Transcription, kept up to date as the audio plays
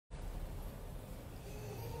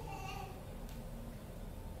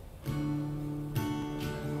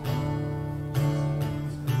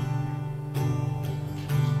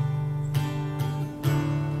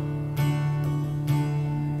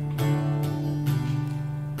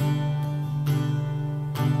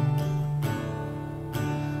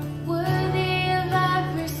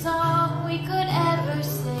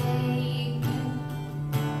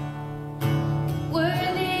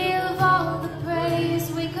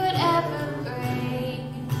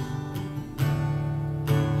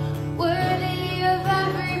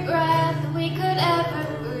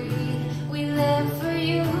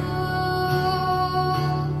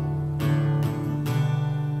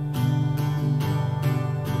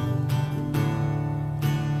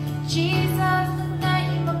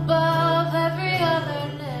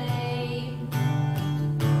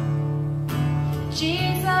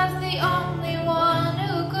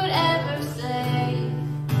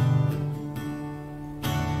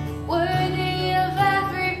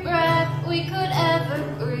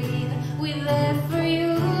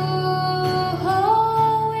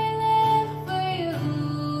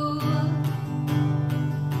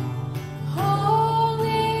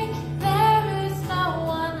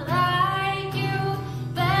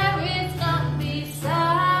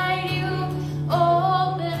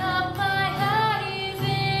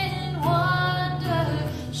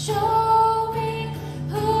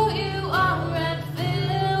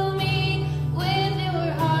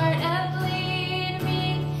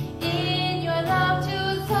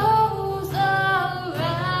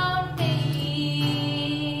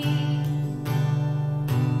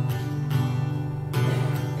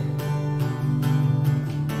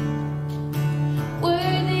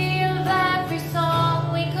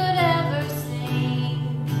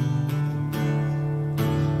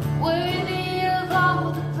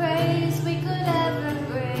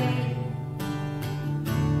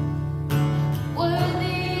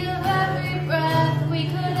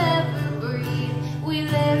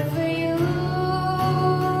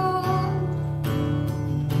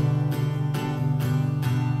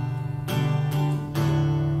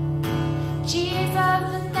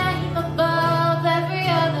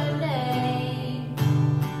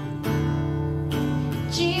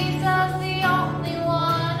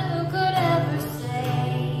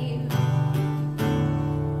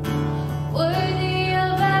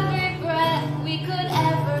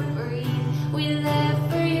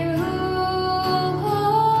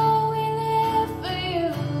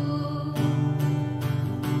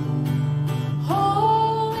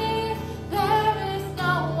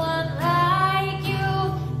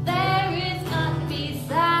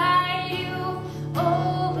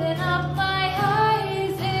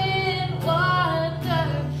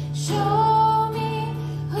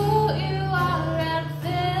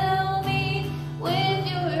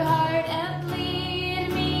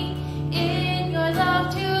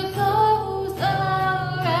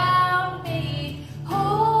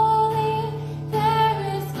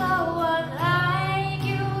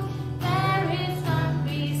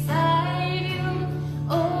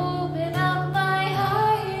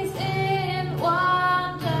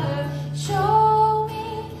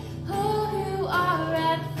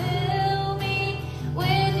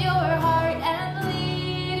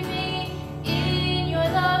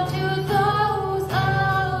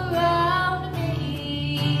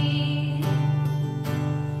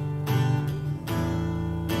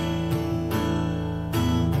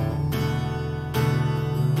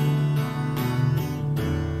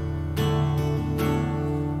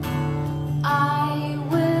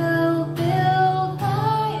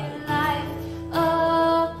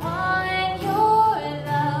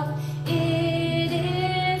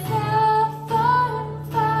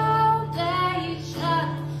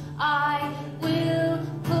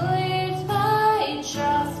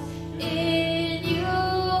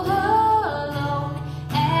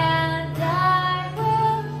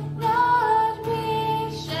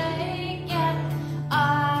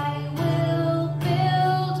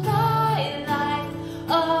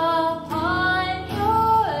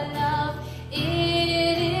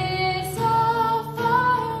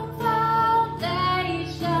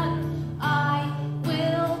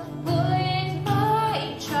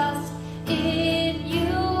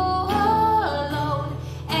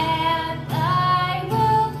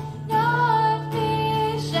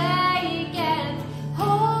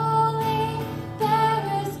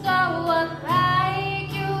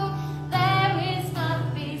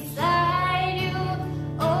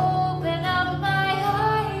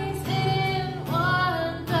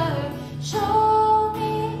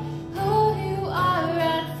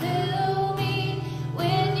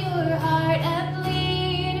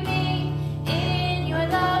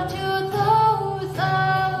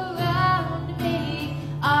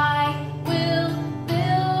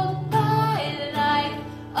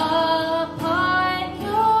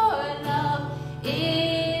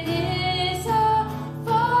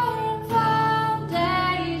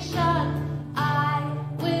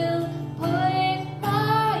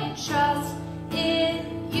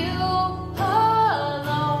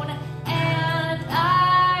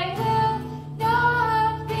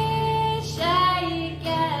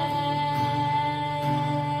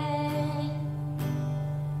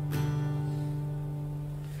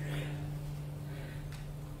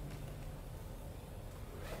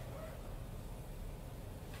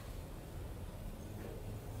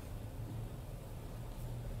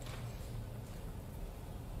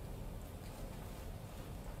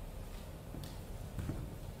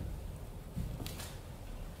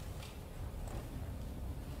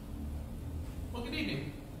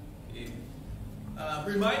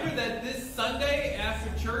Reminder that this Sunday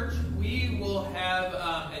after church, we will have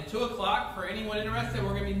at 2 o'clock, for anyone interested, we're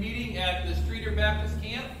going to be meeting at the Streeter Baptist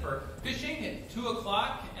Camp for fishing at 2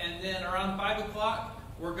 o'clock. And then around 5 o'clock,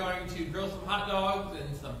 we're going to grill some hot dogs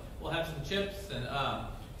and we'll have some chips. And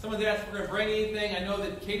someone's asked if we're going to bring anything. I know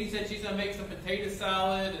that Katie said she's going to make some potato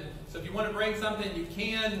salad. And so if you want to bring something, you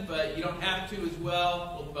can, but you don't have to as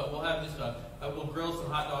well. But we'll have just we'll grill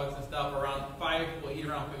some hot dogs and stuff around 5. We'll eat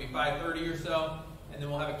around maybe 5:30 or so. And then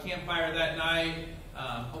we'll have a campfire that night.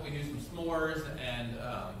 Hopefully do some s'mores and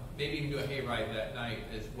maybe even do a hayride that night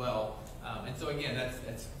as well. And so again,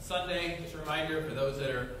 that's Sunday. Just a reminder for those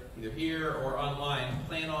that are either here or online,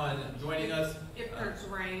 plan on joining us. If there's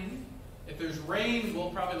rain. If there's rain,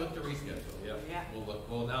 we'll probably look to reschedule. Yep. Yeah.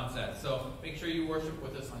 We'll announce that. So make sure you worship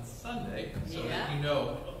with us on Sunday so that you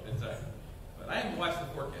know. But I haven't watched the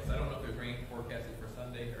forecast. I don't know if there's rain forecasted for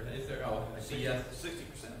Sunday or is there? Oh, I see. Yes,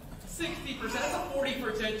 60%. 60%. That's a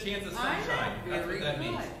 40% chance of sunshine. That's what that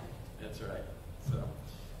means. That's right. So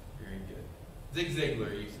very good. Zig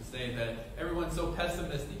Ziglar used to say that everyone's so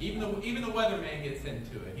pessimistic. Even the weatherman gets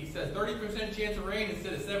into it. He says 30% chance of rain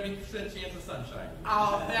instead of 70% chance of sunshine.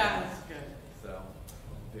 Oh, that was good. So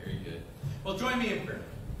very good. Well, join me in prayer.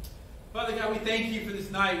 Father God, we thank you for this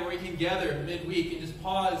night where we can gather midweek and just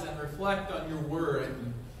pause and reflect on your word.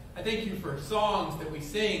 And I thank you for songs that we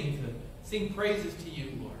sing to sing praises to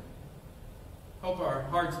you, Lord. Help our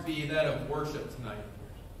hearts be that of worship tonight,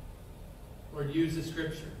 Lord. Lord, use the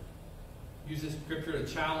scripture. Use this scripture to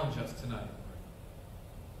challenge us tonight, Lord.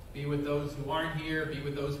 Be with those who aren't here. Be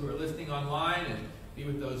with those who are listening online. And be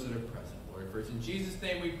with those that are present, Lord. For it's in Jesus'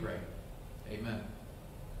 name we pray. Amen.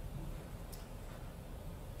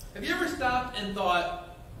 Have you ever stopped and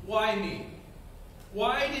thought, why me?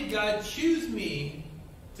 Why did God choose me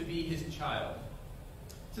to be his child?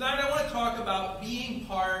 Tonight I want to talk about being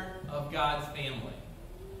part of God's family.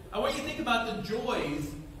 I want you to think about the joys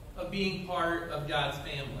of being part of God's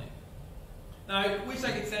family. Now, I wish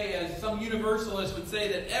I could say, as some universalists would say,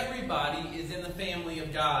 that everybody is in the family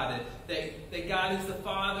of God, that God is the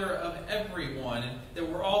Father of everyone, and that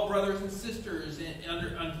we're all brothers and sisters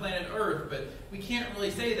on planet Earth. But we can't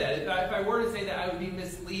really say that. If I were to say that, I would be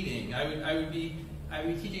misleading. I would be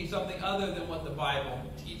teaching something other than what the Bible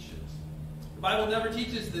teaches. The Bible never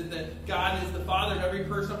teaches that God is the Father of every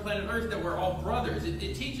person on planet Earth, that we're all brothers.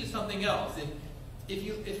 It teaches something else.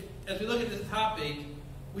 As we look at this topic,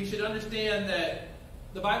 we should understand that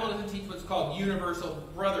the Bible doesn't teach what's called universal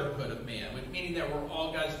brotherhood of man, meaning that we're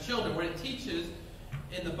all God's children. What it teaches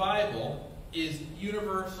in the Bible is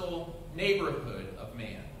universal neighborhood of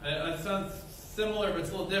man. It sounds similar, but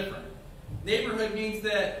it's a little different. Neighborhood means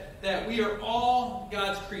that we are all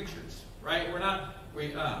God's creatures, right? We're not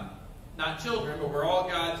children, but we're all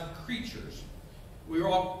God's creatures. We're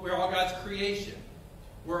all God's creation.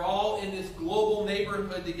 We're all in this global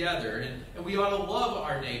neighborhood together, and we ought to love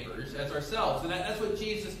our neighbors as ourselves, and that's what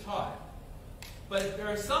Jesus taught. But there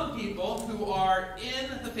are some people who are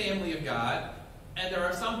in the family of God, and there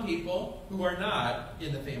are some people who are not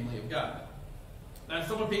in the family of God. Now,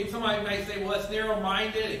 somebody might say, well, that's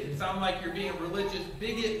narrow-minded. It can sound like you're being a religious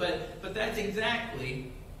bigot, but that's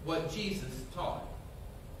exactly what Jesus taught.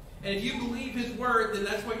 And if you believe his word, then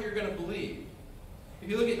that's what you're going to believe. If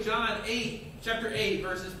you look at John 8, chapter 8,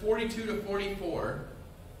 verses 42 to 44,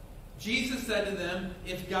 Jesus said to them,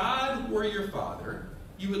 "If God were your Father,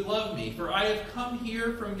 you would love me, for I have come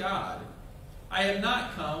here from God. I have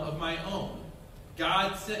not come of my own.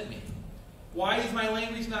 God sent me. Why is my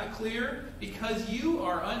language not clear? Because you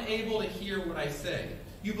are unable to hear what I say.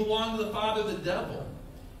 You belong to the father, the devil,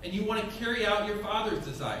 and you want to carry out your father's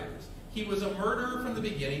desires. He was a murderer from the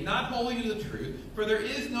beginning, not holding to the truth, for there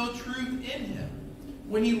is no truth in him.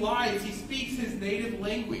 When he lies, he speaks his native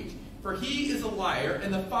language, for he is a liar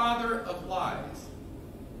and the father of lies."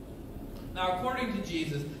 Now, according to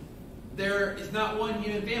Jesus, there is not one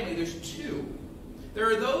human family, there's two. There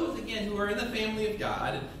are those, again, who are in the family of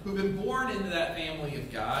God, and who've been born into that family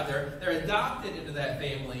of God. They're adopted into that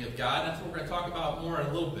family of God. That's what we're going to talk about more in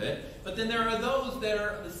a little bit. But then there are those that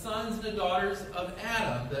are the sons and the daughters of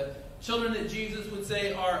Adam, the children that Jesus would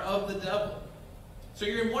say are of the devil. So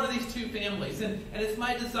you're in one of these two families. And it's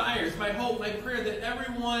my desire, it's my hope, my prayer that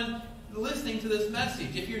everyone listening to this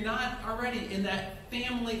message, if you're not already in that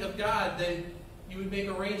family of God, that you would make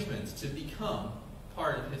arrangements to become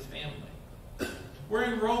part of his family. We're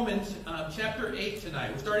in Romans chapter 8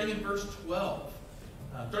 tonight. We're starting in verse 12.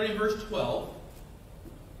 Starting in verse 12,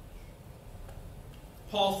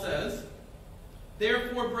 Paul says,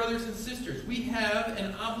 "Therefore, brothers and sisters, we have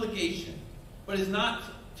an obligation, but it is not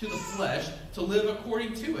to the flesh, to live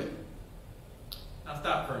according to it. Now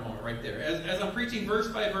stop for a moment right there. As I'm preaching verse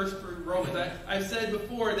by verse through Romans, I've said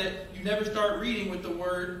before that you never start reading with the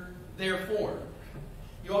word therefore.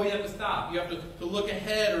 You always have to stop. You have to look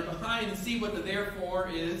ahead or behind and see what the therefore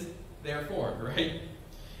is therefore, right?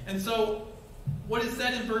 And so what is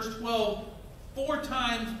said in verse 12 4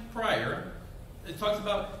 times prior, it talks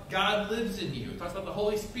about God lives in you. It talks about the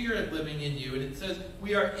Holy Spirit living in you. And it says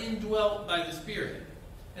we are indwelt by the Spirit.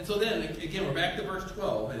 And so then, again, we're back to verse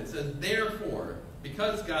 12. And it says, therefore,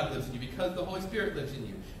 because God lives in you, because the Holy Spirit lives in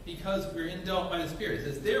you, because we're indwelt by the Spirit. It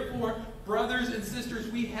says, therefore, brothers and sisters,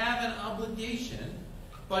 we have an obligation,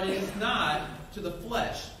 but it is not to the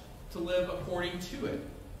flesh to live according to it.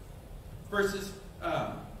 Verses,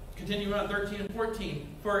 continuing on 13 and 14.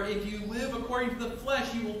 For if you live according to the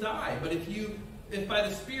flesh, you will die. But if by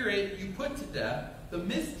the Spirit you put to death the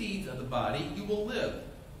misdeeds of the body, you will live.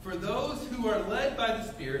 For those who are led by the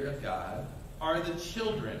Spirit of God are the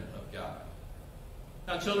children of God.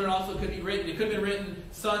 Now, children also could be written. It could have been written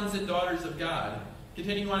sons and daughters of God.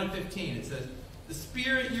 Continuing on in 15, it says, the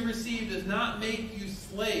Spirit you received does not make you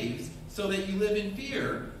slaves so that you live in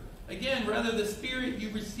fear. Again, rather the Spirit you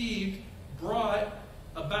received brought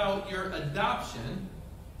about your adoption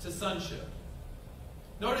to sonship.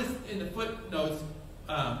 Notice in the footnotes,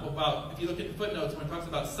 if you look at the footnotes when it talks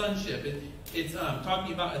about sonship, it's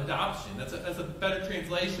talking about adoption. That's a better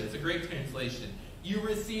translation. It's a great translation. You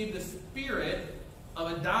received the Spirit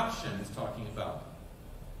of adoption is talking about.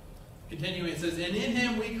 Continuing, it says, and in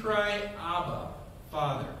him we cry, Abba,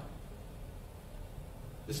 Father.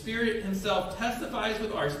 The Spirit himself testifies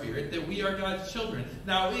with our spirit that we are God's children.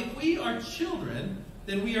 Now, if we are children,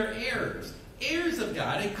 then we are heirs, heirs of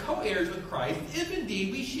God and co-heirs with Christ, if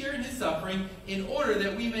indeed we share in his suffering, in order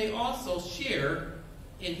that we may also share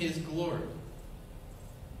in his glory.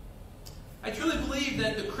 I truly believe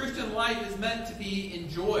that the Christian life is meant to be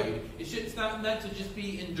enjoyed. It's not meant to just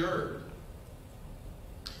be endured.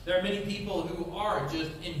 There are many people who are just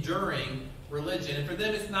enduring religion, and for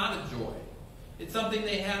them it's not a joy. It's something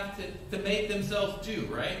they have to make themselves do,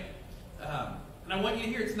 right? And I want you to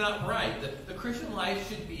hear it's not right. The Christian life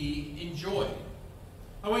should be enjoyed.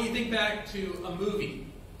 I want you to think back to a movie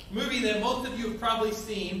that most of you have probably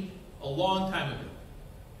seen a long time ago.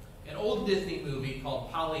 An old Disney movie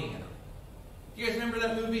called Pollyanna. Do you guys remember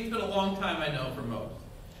that movie? It's been a long time, I know, for most.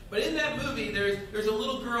 But in that movie, there's a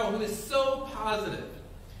little girl who is so positive,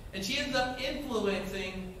 and she ends up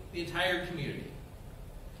influencing the entire community.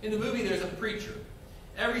 In the movie, there's a preacher.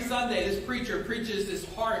 Every Sunday, this preacher preaches this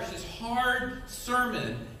hard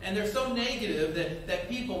sermon, and they're so negative that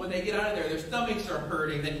people, when they get out of there, their stomachs are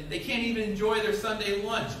hurting. They can't even enjoy their Sunday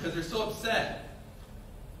lunch because they're so upset.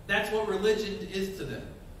 That's what religion is to them.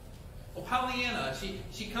 Well, Pollyanna,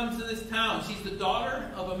 she comes to this town. She's the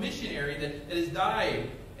daughter of a missionary that has died,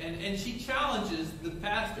 and she challenges the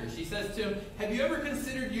pastor. She says to him, have you ever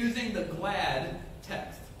considered using the glad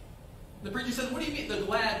text? The preacher says, what do you mean, the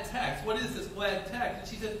glad text? What is this glad text? And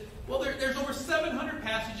she says, well, there's over 700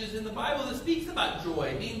 passages in the Bible that speaks about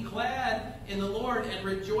joy, being glad in the Lord and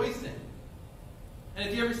rejoicing. And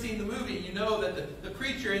if you've ever seen the movie, you know that the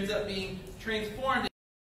preacher ends up being transformed,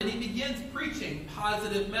 and he begins preaching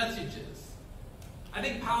positive messages. I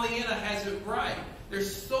think Pollyanna has it right.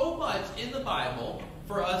 There's so much in the Bible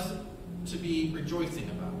for us to be rejoicing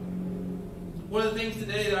about. One of the things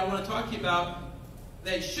today that I want to talk to you about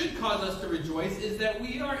that should cause us to rejoice is that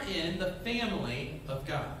we are in the family of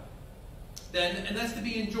God. And that's to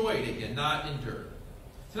be enjoyed again, not endured.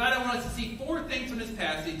 Tonight I want us to see 4 things from this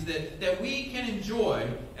passage that we can enjoy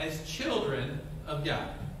as children of God.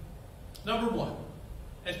 Number 1,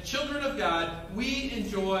 as children of God, we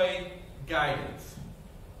enjoy guidance.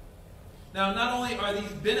 Now, not only are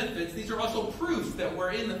these benefits, these are also proofs that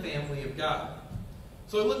we're in the family of God.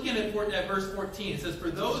 So looking at verse 14, it says, for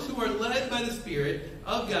those who are led by the Spirit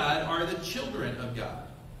of God are the children of God.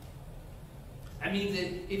 That means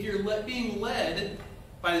that if you're being led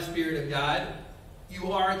by the Spirit of God,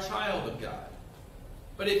 you are a child of God.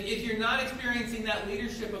 But if you're not experiencing that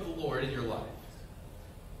leadership of the Lord in your life,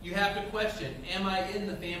 you have to question, am I in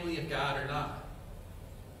the family of God or not?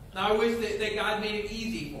 Now, I wish that God made it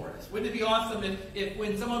easy for us. Wouldn't it be awesome if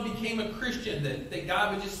when someone became a Christian, that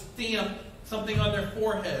God would just stamp something on their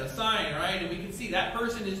forehead, a sign, right? And we can see that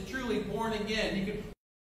person is truly born again. You can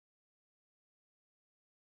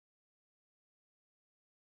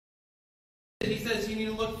he says you need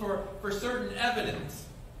to look for certain evidence.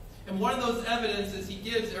 And one of those evidences he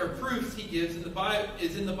gives, or proofs he gives in the Bible,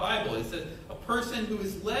 is in the Bible. It says a person who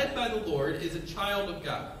is led by the Lord is a child of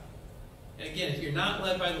God. And again, if you're not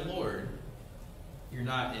led by the Lord, you're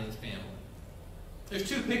not in his family. There's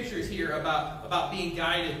two pictures here about being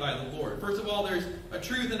guided by the Lord. First of all, there's a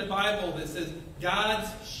truth in the Bible that says God's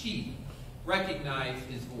sheep recognize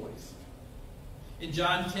his voice. In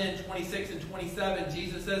John 10, 26 and 27,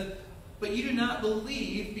 Jesus says, "But you do not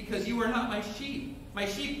believe because you are not my sheep. My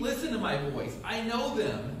sheep listen to my voice. I know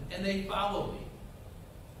them, and they follow me."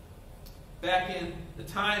 Back in the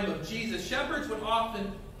time of Jesus, shepherds would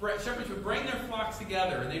bring their flocks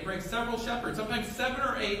together, and they'd bring several shepherds. Sometimes 7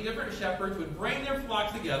 or 8 different shepherds would bring their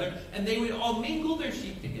flocks together, and they would all mingle their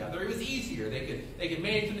sheep together. It was easier. They could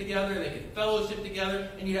manage them together, they could fellowship together,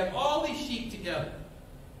 and you'd have all these sheep together.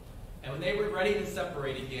 And when they were ready to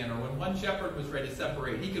separate again, or when one shepherd was ready to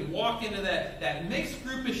separate, he could walk into that mixed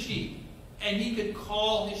group of sheep, and he could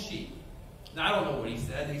call his sheep. Now, I don't know what he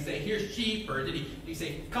said. Did he say, "Here's sheep," or did he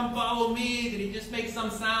say, "Come follow me"? Did he just make some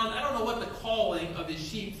sound? I don't know what the calling of his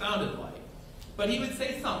sheep sounded like. But he would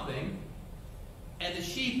say something, and the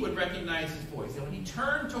sheep would recognize his voice. And when he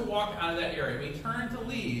turned to walk out of that area, when he turned to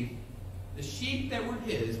leave, the sheep that were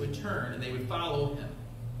his would turn, and they would follow him.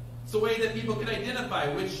 It's a way that people could identify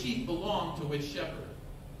which sheep belonged to which shepherd.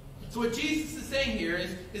 So what Jesus is saying here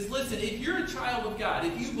is listen, if you're a child of God,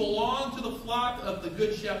 if you belong to the flock of the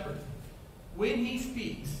good shepherd, when he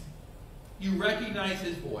speaks, you recognize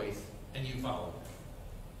his voice and you follow him.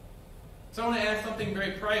 So I want to ask something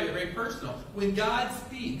very private, very personal. When God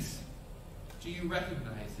speaks, do you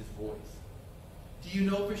recognize his voice? Do you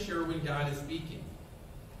know for sure when God is speaking?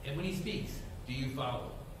 And when he speaks, do you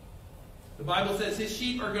follow? The Bible says his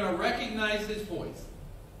sheep are going to recognize his voice.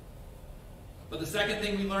 But the second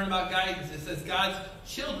thing we learn about guidance, it says God's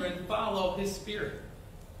children follow his Spirit.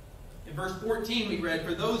 In verse 14 we read,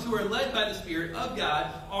 "For those who are led by the Spirit of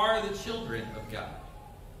God are the children of God."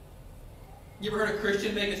 You ever heard a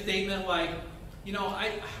Christian make a statement like,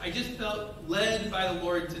 I just felt led by the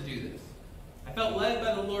Lord to do this. I felt led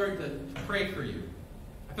by the Lord to pray for you.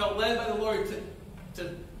 I felt led by the Lord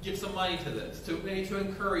to give some money to this, maybe to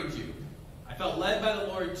encourage you. I felt led by the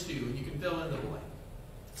Lord to, and you can fill in the blank.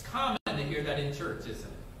 It's common to hear that in church, isn't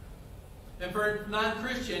it? And for a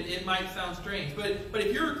non-Christian, it might sound strange. But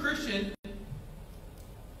if you're a Christian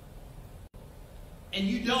and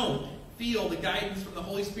you don't feel the guidance from the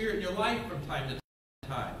Holy Spirit in your life from time to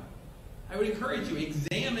time, I would encourage you,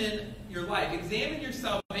 examine your life. Examine your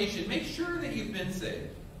salvation. Make sure that you've been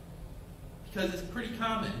saved. Because it's pretty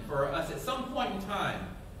common for us at some point in time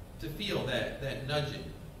to feel that nudging.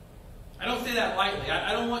 I don't say that lightly.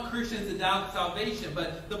 I don't want Christians to doubt salvation,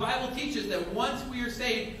 but the Bible teaches that once we are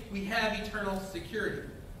saved, we have eternal security.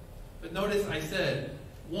 But notice I said,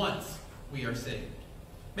 once we are saved.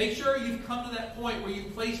 Make sure you've come to that point where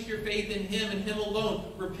you've placed your faith in him and him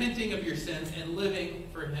alone, repenting of your sins and living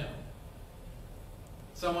for him.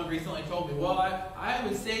 Someone recently told me, "Well, I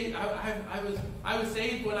was saved. I was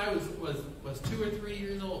saved when I was 2 or 3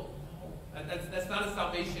 years old." No, that's not a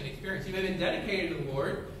salvation experience. You may have been dedicated to the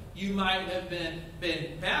Lord. You might have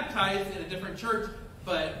been baptized in a different church,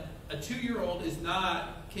 but a 2-year-old is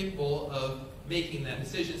not capable of making that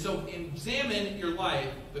decision. So examine your life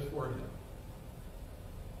before him.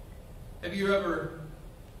 Have you ever,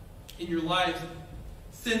 in your life,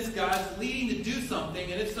 sensed God's leading to do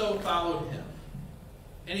something, and if so, followed him?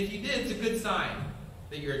 And if you did, it's a good sign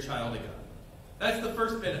that you're a child of God. That's the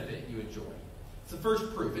first benefit you enjoy. It's the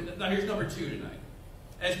first proof. And now here's number 2 tonight.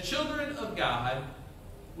 As children of God,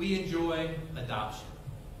 we enjoy adoption.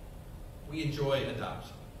 We enjoy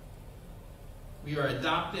adoption. We are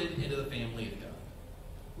adopted into the family of God.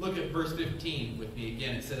 Look at verse 15 with me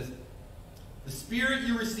again. It says, "The Spirit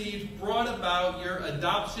you received brought about your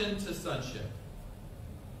adoption to sonship."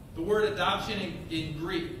 The word adoption in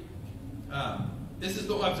Greek, the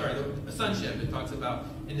sonship it talks about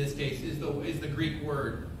in this case is the Greek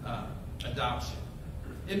word adoption.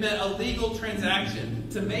 It meant a legal transaction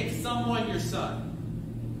to make someone your son.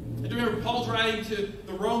 And remember, Paul's writing to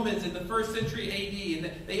the Romans in the 1st century AD,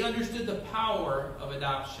 and they understood the power of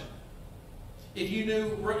adoption. If you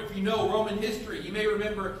know Roman history, you may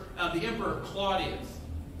remember the Emperor Claudius.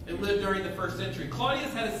 It lived during the 1st century.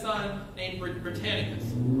 Claudius had a son named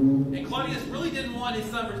Britannicus. And Claudius really didn't want his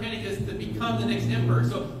son Britannicus to become the next emperor.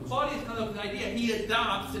 So Claudius comes up with an idea. He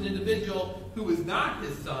adopts an individual who was not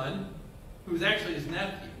his son, who was actually his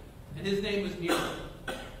nephew. And his name was Nero.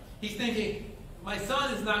 He's thinking, my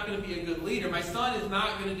son is not going to be a good leader. My son is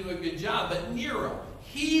not going to do a good job. But Nero,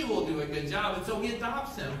 he will do a good job. And so he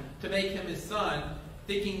adopts him to make him his son,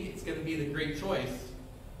 thinking it's going to be the great choice.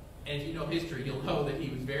 And if you know history, you'll know that he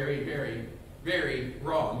was very, very, very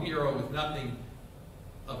wrong. Nero was nothing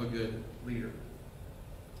of a good leader.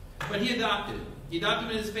 But he adopted him. He adopted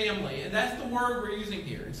him in his family. And that's the word we're using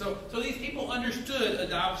here. And so these people understood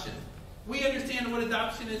adoption. We understand what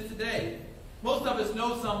adoption is today. Most of us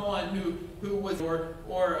know someone who was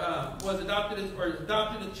was adopted or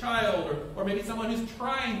adopted a child, or maybe someone who's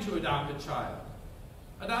trying to adopt a child.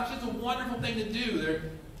 Adoption is a wonderful thing to do.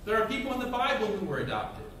 There are people in the Bible who were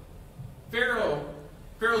adopted.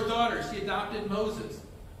 Pharaoh's daughter, she adopted Moses.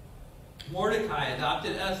 Mordecai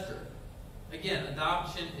adopted Esther. Again,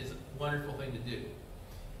 adoption is a wonderful thing to do.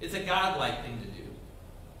 It's a God-like thing to do,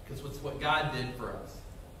 because it's what God did for us.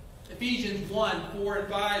 Ephesians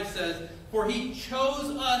 1:4-5 says, "For he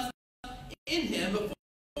chose us in him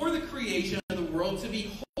before the creation of the world to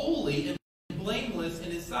be holy and blameless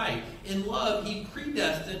in his sight. In love he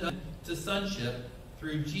predestined us to sonship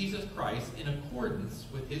through Jesus Christ in accordance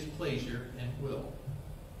with his pleasure and will."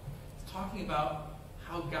 It's talking about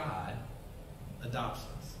how God adopts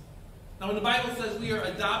us. Now, when the Bible says we are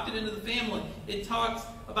adopted into the family, it talks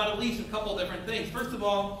about at least a couple of different things. First of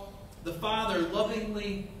all, the Father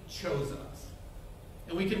lovingly chose us,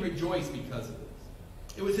 and we can rejoice because of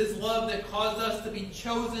this. It was his love that caused us to be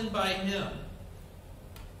chosen by him.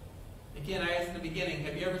 Again, I asked in the beginning,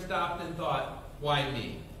 have you ever stopped and thought, why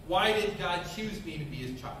me? Why did God choose me to be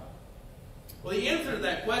his child? Well, the answer to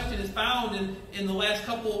that question is found in the last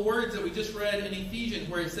couple of words that we just read in Ephesians,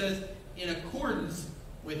 where it says, in accordance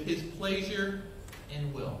with his pleasure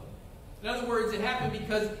and will. In other words, it happened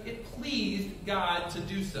because it pleased God to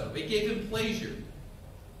do so. It gave him pleasure.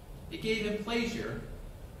 It gave him pleasure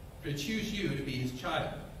to choose you to be his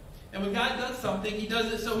child. And when God does something, he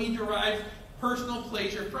does it so he derives personal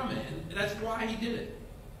pleasure from it. And that's why he did it.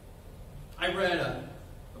 I read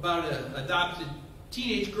about an adopted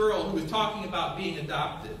teenage girl who was talking about being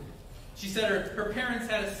adopted. She said her parents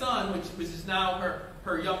had a son, which is now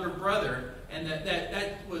her younger brother, and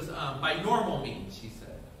that was by normal means, she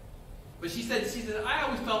said. But she said, I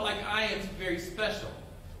always felt like I am very special.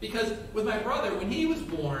 Because with my brother, when he was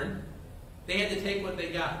born, they had to take what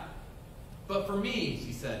they got. But for me,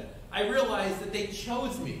 she said, I realized that they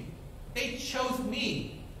chose me. They chose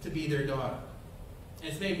me to be their daughter.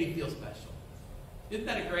 And it's made me feel special. Isn't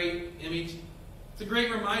that a great image? It's a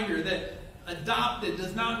great reminder that adopted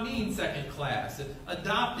does not mean second class.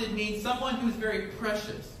 Adopted means someone who's very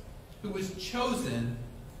precious, who was chosen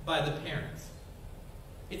by the parents.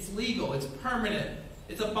 It's legal. It's permanent.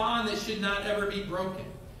 It's a bond that should not ever be broken.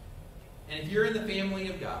 And if you're in the family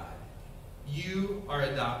of God, you are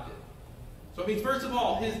adopted. So it means, first of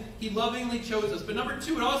all, he lovingly chose us. But number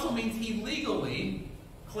two, it also means he legally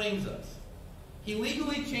claims us. He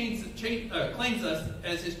legally claims us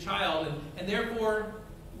as his child, and therefore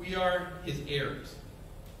we are his heirs.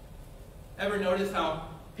 Ever notice how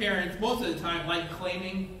parents, most of the time, like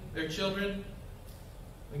claiming their children?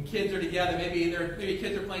 When kids are together, maybe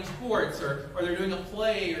kids are playing sports, or they're doing a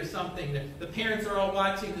play or something. The parents are all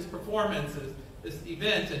watching this performance, this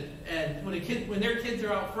event, and when their kids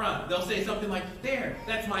are out front, they'll say something like, "There,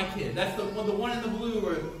 that's my kid. That's the one in the blue,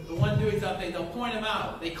 or the one doing something." They'll point them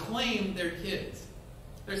out. They claim their kids.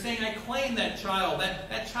 They're saying, "I claim that child.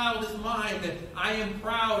 That child is mine. That I am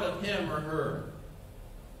proud of him or her."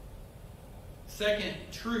 Second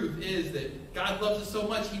truth is that God loves us so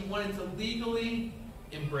much, he wanted to legally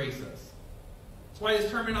embrace us. That's why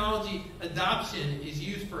this terminology, adoption, is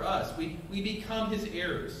used for us. We become his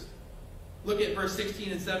heirs. Look at verse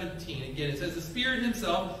 16 and 17 again. It says, "The Spirit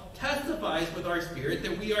himself testifies with our spirit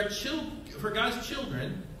that we are for God's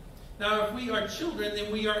children. Now, if we are children,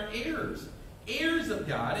 then we are heirs, heirs of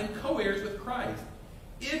God and co-heirs with Christ.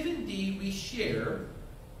 If indeed we share,"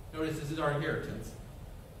 notice this is our inheritance,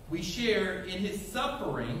 "we share in his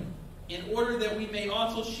suffering, in order that we may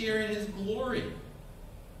also share in his glory."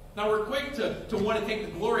 Now, we're quick to want to take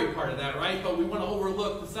the glory part of that, right? But we want to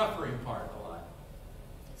overlook the suffering part a lot.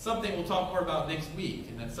 Something we'll talk more about next week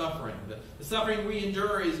in that suffering. The suffering we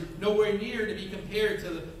endure is nowhere near to be compared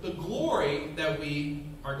to the glory that we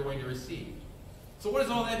are going to receive. So what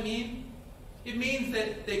does all that mean? It means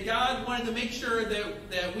that God wanted to make sure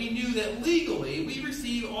that we knew that legally we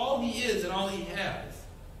receive all he is and all he has.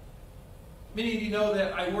 Many of you know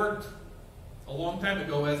that I worked a long time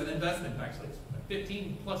ago as an investment, actually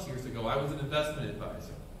 15 plus years ago, I was an investment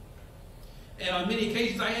advisor. And on many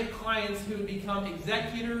occasions, I had clients who would become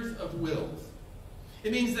executors of wills.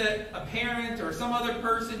 It means that a parent or some other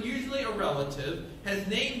person, usually a relative, has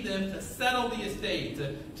named them to settle the estate,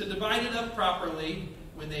 to divide it up properly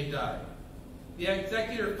when they've died. The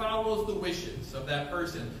executor follows the wishes of that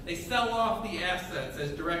person. They sell off the assets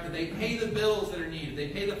as directed. They pay the bills that are needed. They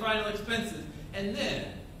pay the final expenses. And then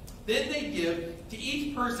they give to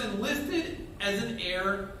each person listed as an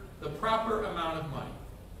heir the proper amount of money.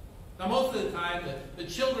 Now, most of the time, the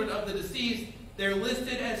children of the deceased, they're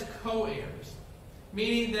listed as co-heirs.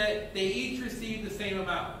 meaning that they each receive the same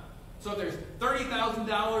amount. So if there's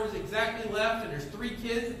 $30,000 exactly left and there's 3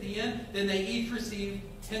 kids at the end, then they each receive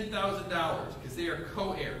 $10,000 because they are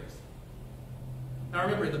co-heirs. Now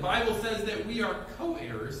remember, the Bible says that we are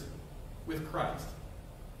co-heirs with Christ.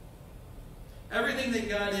 Everything that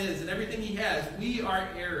God is and everything He has, we are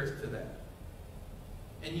heirs to that.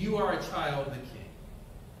 And you are a child of the King.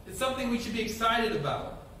 It's something we should be excited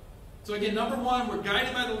about. So again, number 1, we're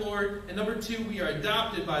guided by the Lord. And number 2, we are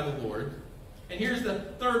adopted by the Lord. And here's the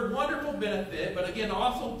third wonderful benefit, but again,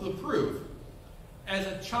 also the proof. As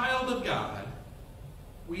a child of God,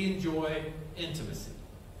 we enjoy intimacy.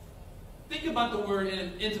 Think about the word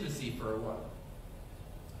intimacy for a while.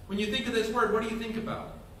 When you think of this word, what do you think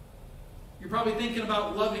about? You're probably thinking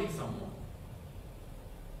about loving someone.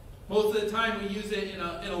 Most of the time we use it in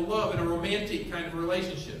a love, in a romantic kind of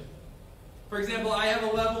relationship. For example, I have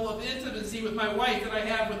a level of intimacy with my wife that I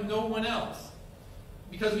have with no one else.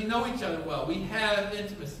 Because we know each other well. We have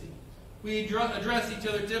intimacy. We address each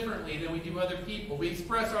other differently than we do other people. We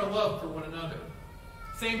express our love for one another.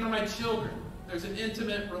 Same for my children. There's an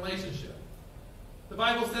intimate relationship. The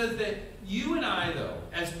Bible says that you and I, though,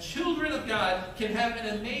 as children of God, can have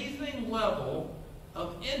an amazing level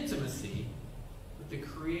of intimacy with the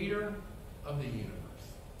Creator of the universe.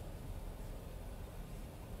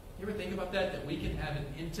 You ever think about that? That we can have an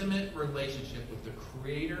intimate relationship with the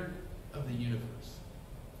Creator of the universe.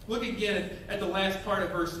 Look again at the last part of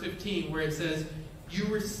verse 15 where it says, you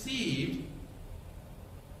received.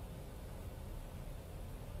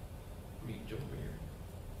 Let me jump over here.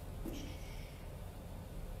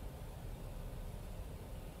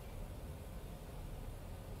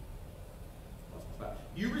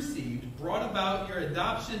 You received, brought about your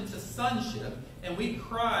adoption to sonship, and we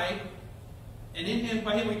cry, and in Him,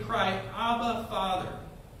 by Him we cry, Abba, Father.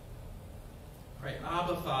 Right,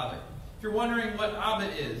 Abba, Father. If you're wondering what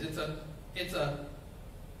Abba is, it's a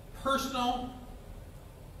personal,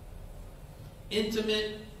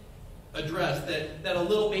 intimate address that a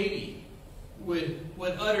little baby would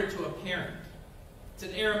utter to a parent. It's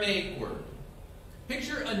an Aramaic word.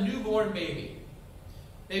 Picture a newborn baby.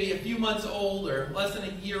 Maybe a few months old or less than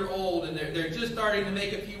a year old, and they're just starting to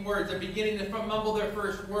make a few words. They're beginning to mumble their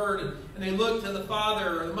first word, and they look to the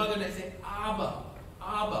father or the mother and they say, Abba,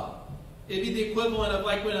 Abba. It'd be the equivalent of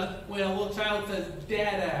like when a little child says,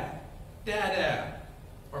 Dada, Dada.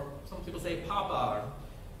 Or some people say Papa. Or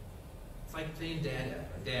it's like saying Dada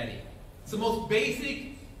or Daddy. It's the most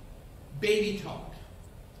basic baby talk.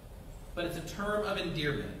 But it's a term of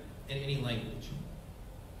endearment in any language.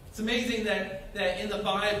 It's amazing that in the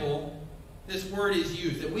Bible, this word is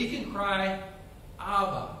used. That we can cry,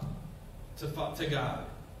 Abba, to God.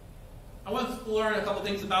 I want us to learn a couple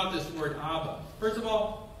things about this word, Abba. First of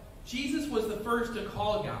all, Jesus was the first to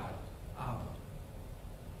call God Abba.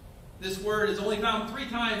 This word is only found 3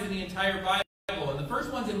 times in the entire Bible. And the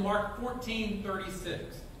first one's in Mark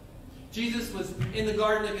 14:36. Jesus was in the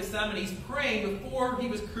Garden of Gethsemane. He's praying before He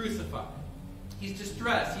was crucified. He's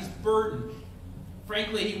distressed. He's burdened.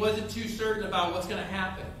 Frankly, He wasn't too certain about what's going to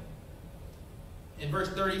happen. In verse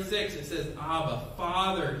 36, it says, Abba,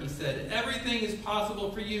 Father, He said, everything is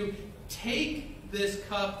possible for you. Take this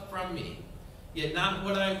cup from me. Yet not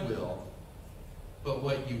what I will, but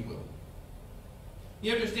what you will.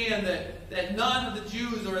 You understand that none of the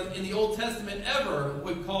Jews or in the Old Testament ever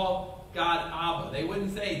would call God Abba. They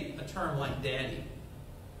wouldn't say a term like Daddy.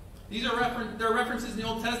 There are references in the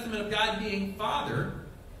Old Testament of God being Father,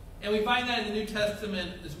 and we find that in the New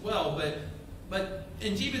Testament as well.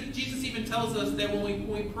 And Jesus even tells us that when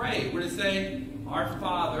we pray, we're to say, Our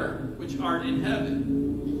Father, which art in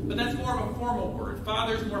heaven. But that's more of a formal word.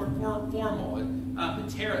 Father is more formal.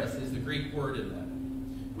 Pateros is the Greek word in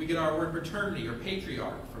that. We get our word paternity or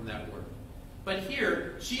patriarch from that word. But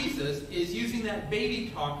here, Jesus is using that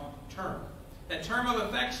baby talk term. That term of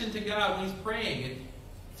affection to God when He's praying.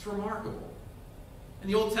 It's remarkable. In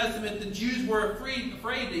the Old Testament, the Jews were afraid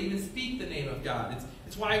to even speak the name of God.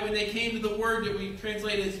 It's why when they came to the word that we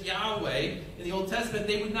translate as Yahweh in the Old Testament,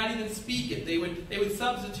 they would not even speak it. They would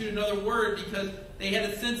substitute another word because they had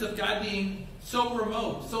a sense of God being so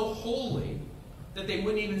remote, so holy, that they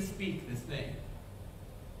wouldn't even speak this name.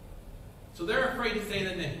 So they're afraid to say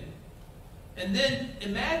the name. And then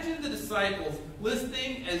imagine the disciples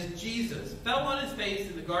listening as Jesus fell on His face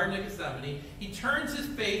in the Garden of Gethsemane. He turns His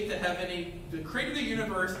face to heaven, the Creator of the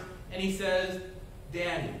universe, and He says,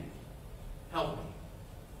 Daddy, help me.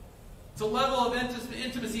 It's a level of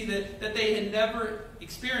intimacy that they had never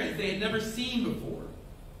experienced, they had never seen before.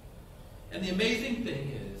 And the amazing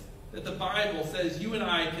thing is that the Bible says you and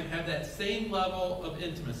I can have that same level of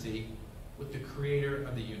intimacy with the Creator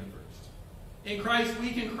of the universe. In Christ,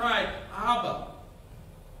 we can cry, Abba.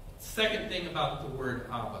 Second thing about the word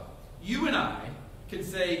Abba. You and I can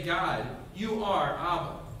say, God, you are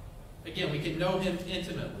Abba. Again, we can know him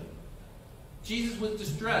intimately. Jesus was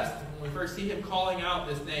distressed when we first see him calling out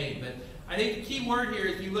this name. But I think the key word here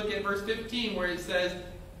is you look at verse 15 where it says,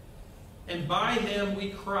 and by him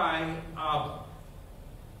we cry, Abba.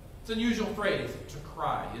 It's an unusual phrase, to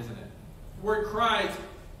cry, isn't it? The word cry is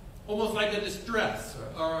almost like a distress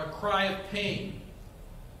or a cry of pain.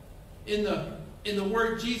 In the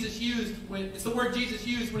word Jesus used, it's the word Jesus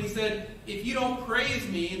used when he said, if you don't praise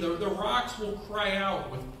me, the rocks will cry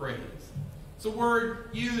out with praise. It's a word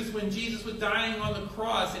used when Jesus was dying on the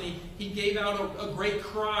cross and he gave out a great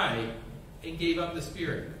cry and gave up the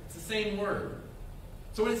spirit. It's the same word.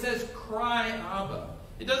 So when it says cry Abba,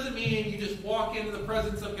 it doesn't mean you just walk into the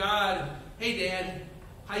presence of God and, hey Dad,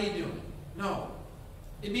 how you doing? No.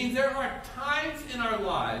 It means there are times in our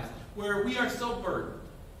lives where we are so burdened,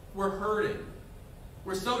 we're hurting,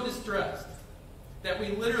 we're so distressed, that we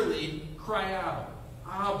literally cry out,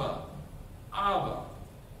 Abba, Abba.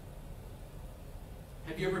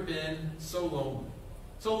 Have you ever been so lonely?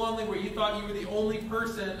 So lonely where you thought you were the only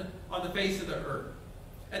person on the face of the earth.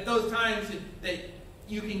 At those times that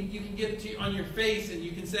you can get on your face and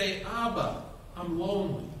you can say, Abba, I'm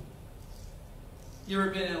lonely. You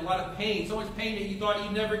ever been in a lot of pain, so much pain that you thought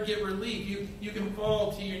you'd never get relief. You can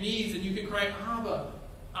fall to your knees and you can cry, Abba,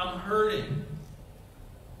 I'm hurting.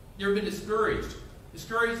 You ever been discouraged?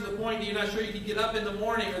 Discouraged to the point that you're not sure you can get up in the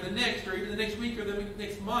morning or the next or even the next week or the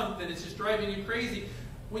next month and it's just driving you crazy.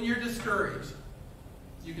 When you're discouraged,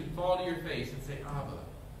 you can fall to your face and say, Abba,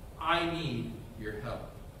 I need your help.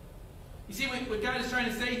 You see, what God is trying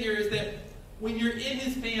to say here is that when you're in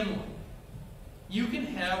his family, you can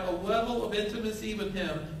have a level of intimacy with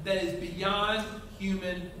him that is beyond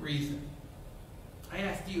human reason. I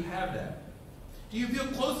ask, do you have that? Do you feel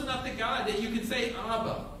close enough to God that you can say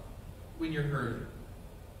Abba when you're hurting?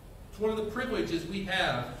 It's one of the privileges we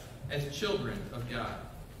have as children of God.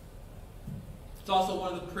 It's also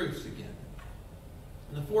one of the proofs again.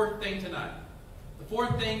 And the fourth thing tonight. The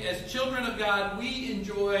fourth thing, as children of God, we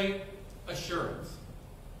enjoy assurance.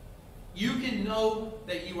 You can know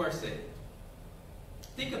that you are saved.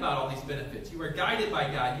 Think about all these benefits. You are guided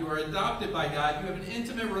by God. You are adopted by God. You have an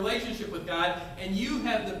intimate relationship with God. And you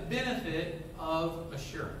have the benefit of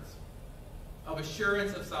assurance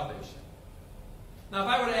of salvation. Now, if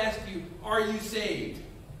I were to ask you, are you saved?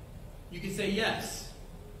 You could say yes.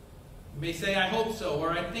 You may say, I hope so,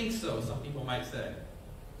 or I think so, some people might say.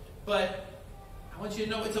 But I want you to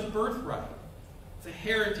know it's a birthright. It's a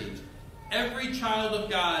heritage. Every child of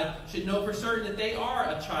God should know for certain that they are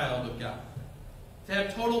a child of God. To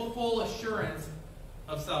have total, full assurance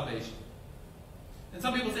of salvation. And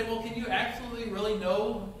some people say, well, can you absolutely really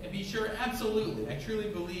know and be sure? Absolutely. I truly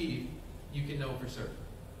believe you can know for certain.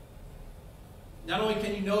 Not only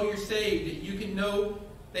can you know you're saved, that you can know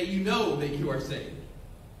that you are saved.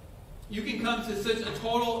 You can come to such a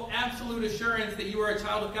total, absolute assurance that you are a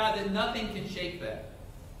child of God that nothing can shake that.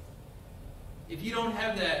 If you don't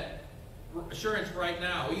have that assurance right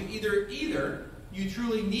now, either you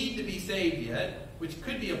truly need to be saved yet, which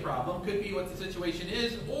could be a problem, could be what the situation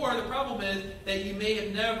is, or the problem is that you may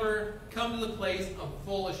have never come to the place of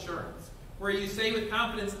full assurance, where you say with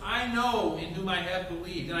confidence, I know in whom I have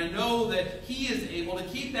believed, and I know that he is able to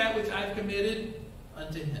keep that which I've committed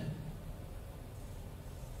unto him.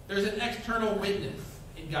 There's an external witness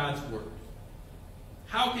in God's word.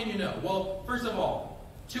 How can you know? Well, first of all,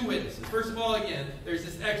 two witnesses. First of all, again, there's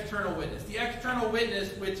this external witness. The external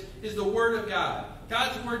witness, which is the Word of God.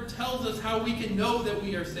 God's Word tells us how we can know that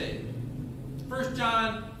we are saved. 1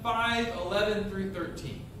 John 5:11 through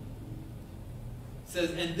 13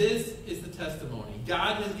 says, and this is the testimony.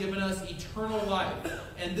 God has given us eternal life,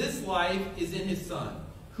 and this life is in his Son.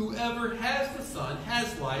 Whoever has the Son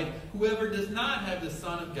has life. Whoever does not have the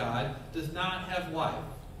Son of God does not have life.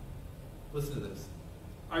 Listen to this.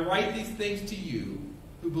 I write these things to you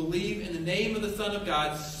who believe in the name of the Son of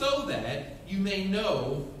God, so that you may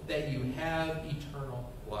know that you have eternal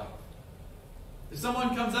life. If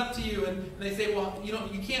someone comes up to you and they say, well,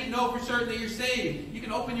 you can't know for certain that you're saved, you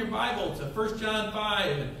can open your Bible to 1 John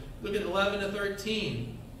 5 and look at 11 to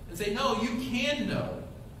 13 and say, no, you can know.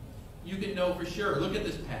 You can know for sure. Look at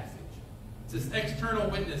this passage. It's this external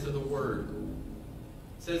witness of the Word.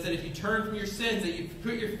 It says that if you turn from your sins, that you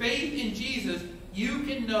put your faith in Jesus, you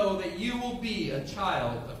can know that you will be a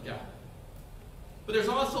child of God. But there's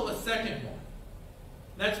also a second one.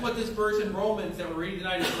 That's what this verse in Romans that we're reading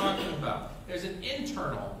tonight is talking about. There's an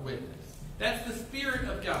internal witness. That's the Spirit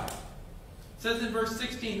of God. It says in verse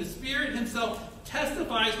 16, the Spirit himself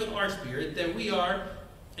testifies with our spirit that we are,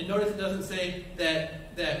 and notice it doesn't say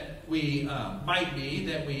that we might be,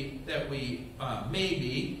 that we may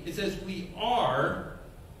be. It says we are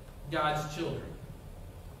God's children.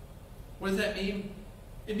 What does that mean?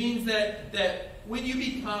 It means that when you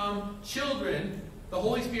become children, the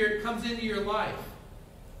Holy Spirit comes into your life.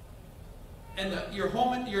 And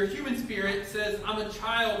your human spirit says, I'm a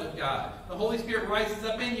child of God. The Holy Spirit rises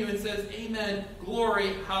up in you and says, amen,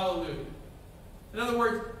 glory, hallelujah. In other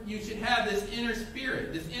words, you should have this inner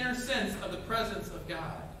spirit, this inner sense of the presence of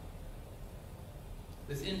God.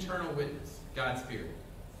 This internal witness, God's Spirit.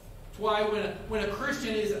 That's why when a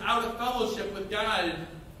Christian is out of fellowship with God, and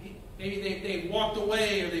maybe they've walked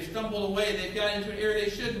away or they've stumbled away, they've got into an area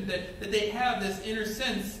they shouldn't, that they have this inner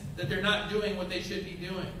sense that they're not doing what they should be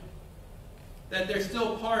doing. That they're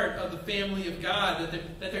still part of the family of God,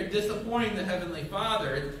 that they're disappointing the Heavenly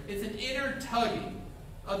Father. It's an inner tugging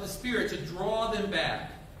of the Spirit to draw them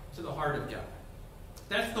back to the heart of God.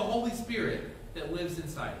 That's the Holy Spirit that lives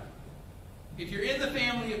inside you. If you're in the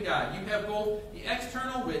family of God, you have both the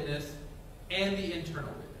external witness and the internal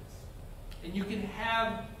witness. And you can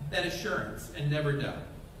have that assurance and never doubt.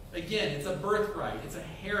 Again, it's a birthright, it's a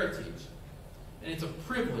heritage, and it's a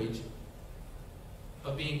privilege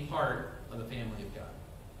of being part of the family of God.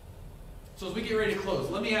 So as we get ready to close,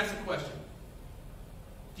 let me ask a question.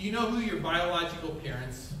 Do you know who your biological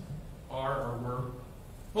parents are or were?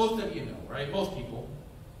 Most of you know, right? Most people.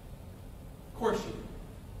 Of course you do.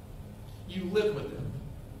 You lived with them.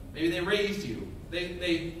 Maybe they raised you.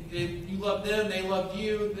 You loved them, they loved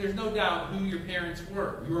you. There's no doubt who your parents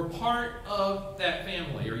were. You were part of that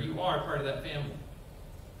family, or you are part of that family.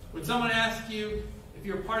 When someone asks you if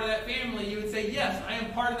you're part of that family, you would say, yes, I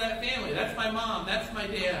am part of that family. That's my mom, that's my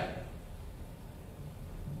dad.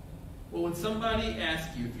 Well, when somebody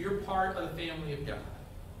asks you if you're part of the family of God,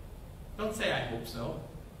 don't say, I hope so.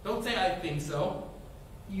 Don't say, I think so.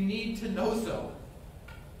 You need to know so.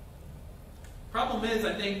 Problem is,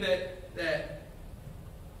 I think that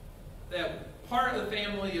part of the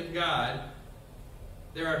family of God,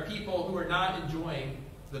 there are people who are not enjoying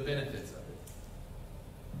the benefits of it.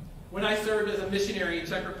 When I served as a missionary in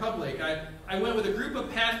Czech Republic, I went with a group of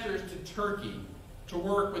pastors to Turkey to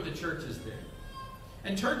work with the churches there.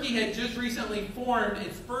 And Turkey had just recently formed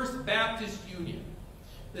its first Baptist union.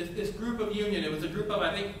 This group of union, it was a group of,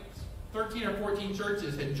 I think, 13 or 14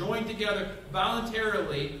 churches had joined together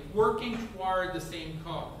voluntarily, working toward the same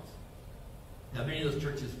cause. Now, many of those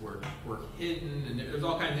churches were hidden, and there's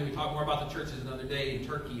all kinds of things. We talk more about the churches another day in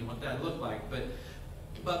Turkey and what that looked like.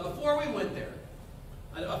 But before we went there,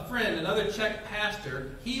 a friend, another Czech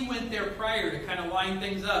pastor, he went there prior to kind of line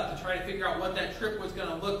things up to try to figure out what that trip was going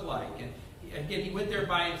to look like. And again, he went there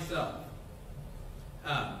by himself.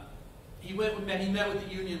 He met with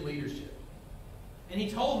the union leadership. And he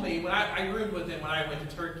told me, when I roomed with him when I went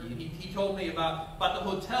to Turkey, and he told me about the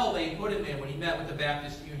hotel they put him in when he met with the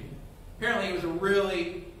Baptist Union. Apparently it was a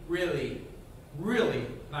really, really, really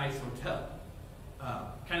nice hotel.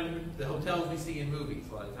 Kind of the hotels we see in movies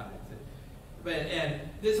a lot of times. And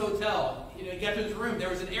this hotel, he got to his room, there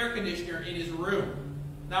was an air conditioner in his room.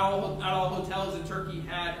 Not all hotels in Turkey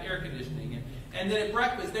had air conditioning. And then at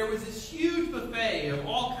breakfast, there was this huge buffet of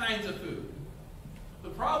all kinds of food. The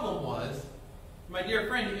problem was, my dear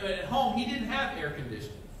friend, at home, he didn't have air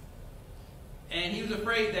conditioning. And he was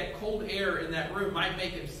afraid that cold air in that room might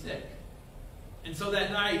make him sick. And so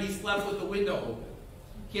that night, he slept with the window open.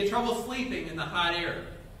 He had trouble sleeping in the hot air.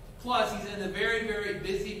 Plus, he's in a very, very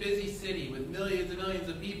busy city with millions and millions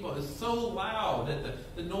of people. It's so loud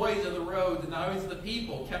that the noise of the roads and the noise of the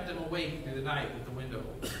people kept him awake through the night with the window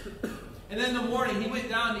open. And then in the morning, he went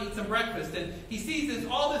down to eat some breakfast, and he sees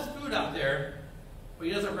all this food out there, but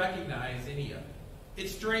he doesn't recognize any of it.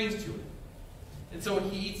 It's strange to him. And so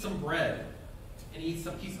he eats some bread, and he eats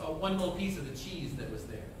one little piece of the cheese that was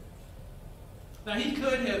there. Now, he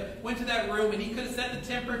could have went to that room, and he could have set the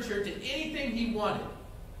temperature to anything he wanted.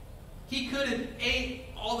 He could have ate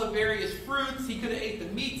all the various fruits. He could have ate the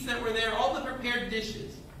meats that were there, all the prepared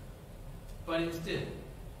dishes. But instead,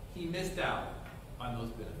 he missed out on those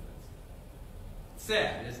benefits.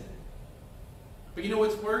 Sad, isn't it? But you know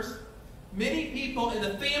what's worse? Many people in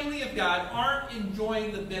the family of God aren't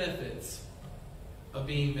enjoying the benefits of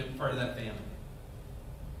being part of that family.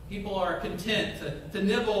 People are content to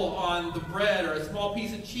nibble on the bread or a small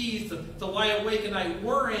piece of cheese to lie awake at night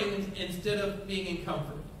worrying instead of being in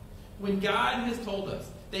comfort. When God has told us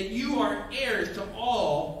that you are heirs to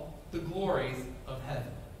all the glories of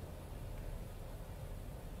heaven.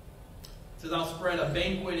 It says, I'll spread a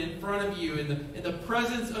banquet in front of you in the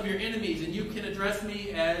presence of your enemies, and you can address me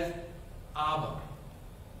as Abba,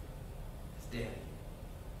 as Daddy.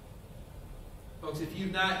 Folks, if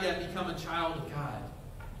you've not yet become a child of God,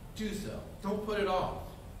 do so. Don't put it off.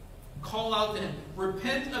 Call out to Him.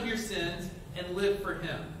 Repent of your sins and live for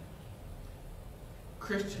Him.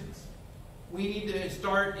 Christians, we need to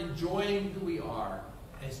start enjoying who we are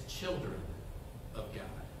as children of God.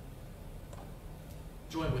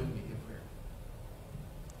 Join with me in prayer.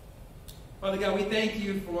 Father God, we thank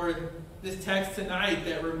you for this text tonight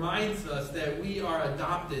that reminds us that we are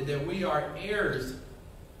adopted, that we are heirs,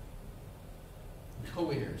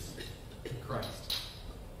 co-heirs in Christ.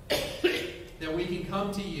 That we can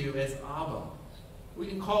come to you as Abba. We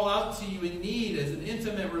can call out to you in need as an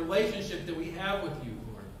intimate relationship that we have with you,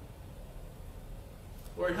 Lord.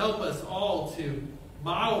 Lord, help us all to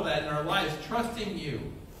model that in our lives, trusting you,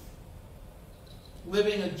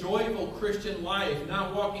 living a joyful Christian life,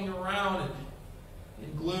 not walking around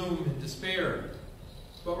in gloom and despair,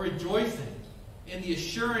 but rejoicing in the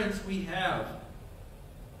assurance we have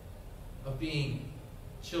of being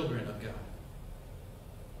children of God.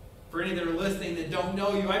 For any that are listening that don't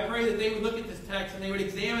know you, I pray that they would look at this text and they would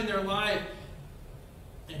examine their life.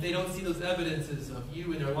 If they don't see those evidences of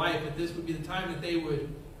you in their life, that this would be the time that they would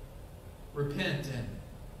repent and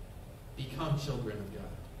become children of God.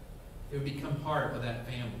 They would become part of that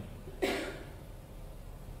family.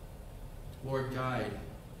 Lord, guide,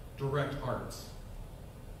 direct hearts.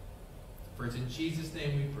 For it's in Jesus'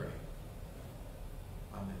 name we pray.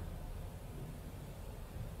 Amen.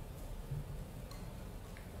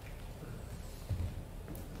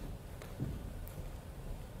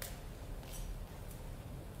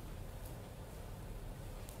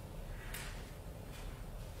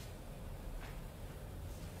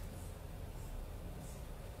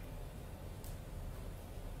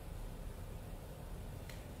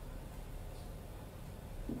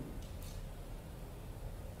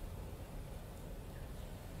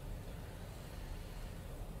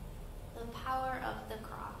 The power of the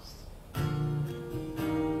cross.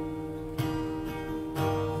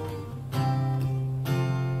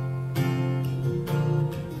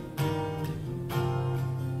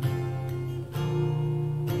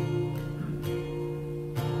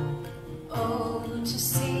 Oh, to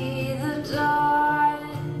see the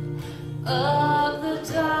dawn of